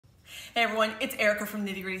Hey everyone, it's Erica from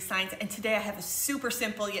Nitty Gritty Science, and today I have a super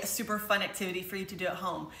simple yet super fun activity for you to do at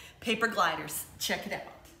home. Paper gliders. Check it out.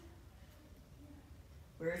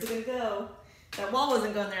 Where is it gonna go? That wall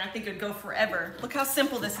wasn't going there. I think it would go forever. Look how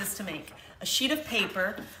simple this is to make. A sheet of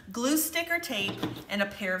paper, glue stick or tape, and a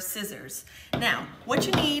pair of scissors. Now, what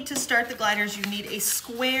you need to start the gliders, you need a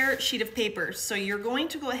square sheet of paper. So you're going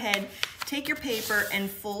to go ahead, take your paper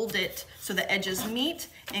and fold it so the edges meet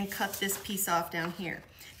and cut this piece off down here.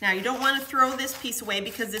 Now, you don't want to throw this piece away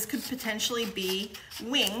because this could potentially be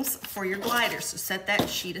wings for your glider, so set that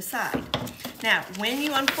sheet aside. Now, when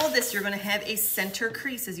you unfold this, you're going to have a center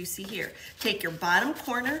crease, as you see here. Take your bottom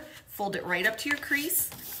corner, fold it right up to your crease,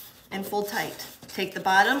 and fold tight. Take the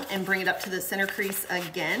bottom and bring it up to the center crease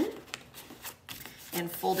again,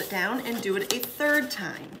 and fold it down and do it a third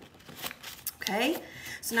time. Okay?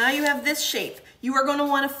 So now you have this shape. You are going to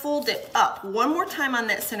want to fold it up one more time on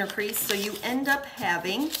that center crease so you end up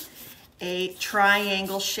having a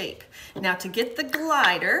triangle shape. Now to get the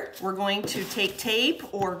glider, we're going to take tape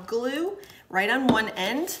or glue right on one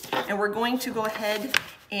end, and we're going to go ahead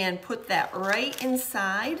and put that right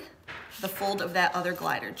inside the fold of that other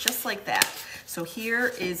glider, just like that. So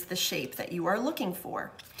here is the shape that you are looking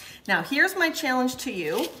for. Now here's my challenge to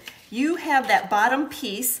you. You have that bottom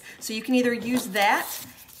piece, so you can either use that,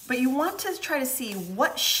 but you want to try to see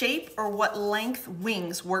what shape or what length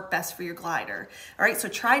wings work best for your glider. All right, so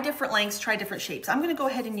try different lengths, try different shapes. I'm gonna go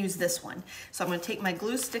ahead and use this one. So I'm gonna take my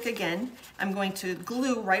glue stick again. I'm going to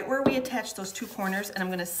glue right where we attach those two corners, and I'm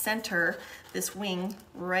gonna center this wing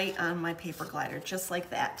right on my paper glider, just like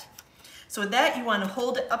that. So with that, you wanna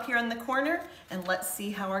hold it up here in the corner, and let's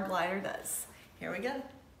see how our glider does. Here we go.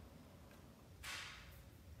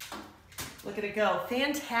 Look at it go,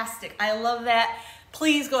 fantastic. I love that.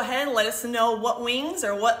 Please go ahead and let us know what wings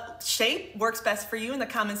or what shape works best for you in the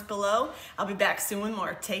comments below. I'll be back soon with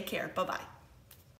more. Take care, bye-bye.